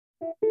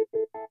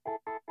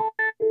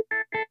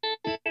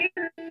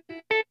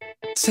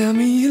Tell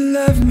me you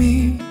love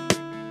me,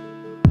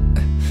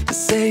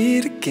 say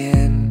it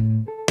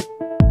again.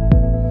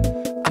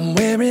 I'm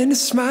wearing a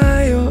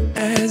smile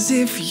as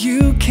if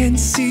you can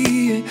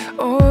see it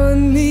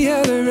on the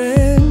other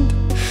end.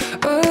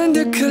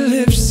 Under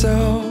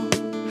Calypso,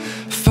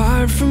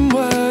 far from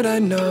what I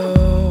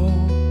know.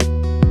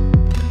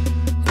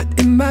 But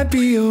it might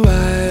be a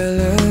while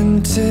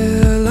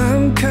until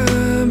I'm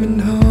coming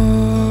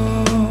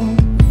home.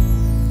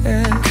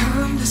 And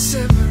come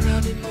December,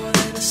 I'll be more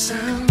than a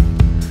sound,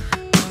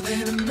 more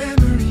than a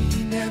memory,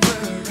 never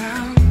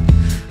around.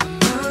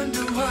 I'm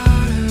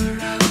underwater,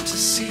 out to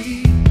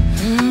sea.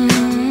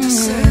 Come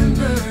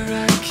December,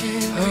 I can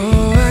breathe.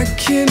 Oh, I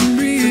can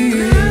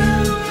breathe.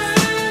 Now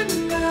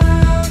I'm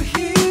out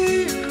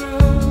here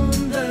on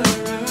the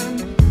run.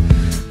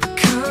 But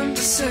come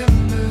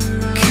December,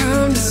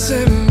 come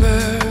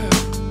December.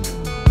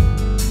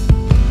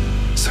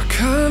 So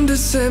come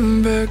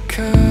December,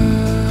 come.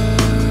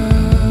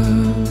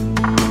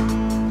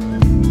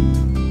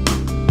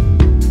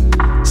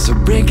 So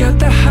break out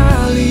the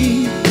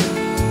holly,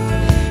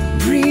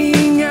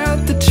 bring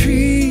out the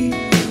tree.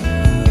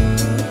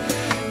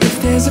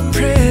 If there's a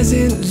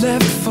present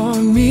left for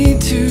me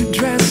to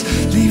dress,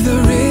 leave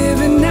the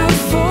ribbon out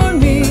for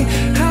me.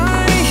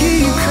 I hear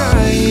you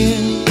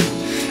crying,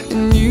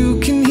 and you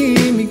can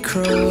hear me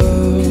crow.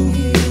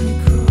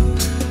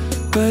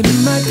 But it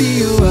might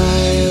be a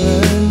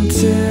while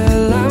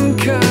until I'm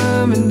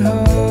coming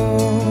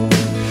home.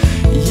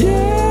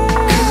 Yeah.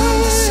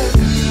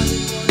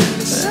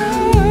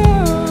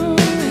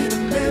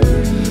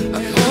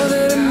 More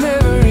than a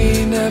memory,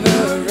 never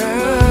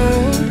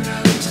around.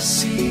 To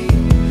see,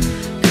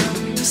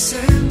 come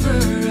December,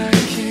 I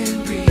can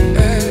breathe.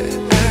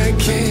 I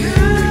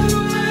can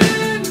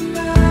breathe.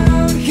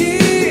 Out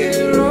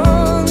here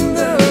on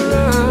the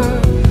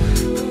run.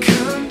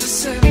 Come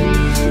December,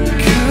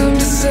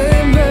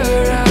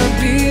 I'll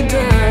be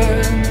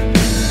done.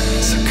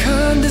 So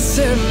come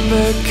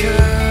December,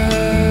 come.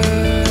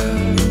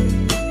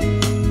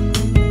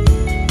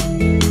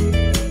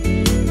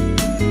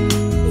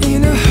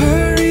 In a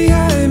hurry,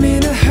 I'm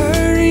in a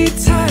hurry,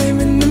 time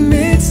in the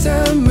midst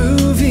of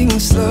moving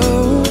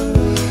slow.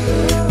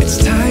 It's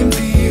time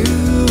for you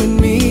and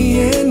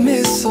me and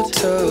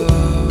mistletoe.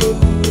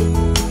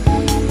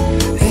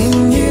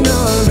 And you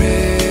know I'm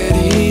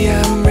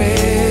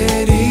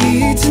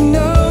ready to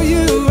know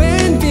you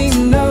and be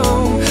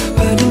known.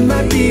 But it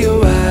might be a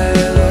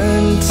while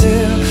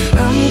until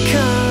I'm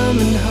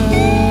coming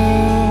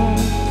home.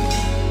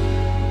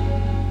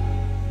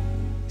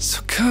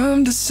 So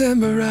come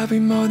December, I'll be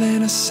more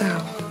than a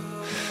sound,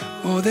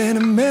 more than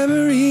a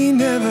memory,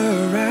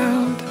 never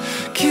around.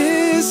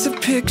 Kiss a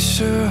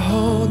picture,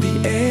 hold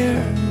the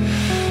air.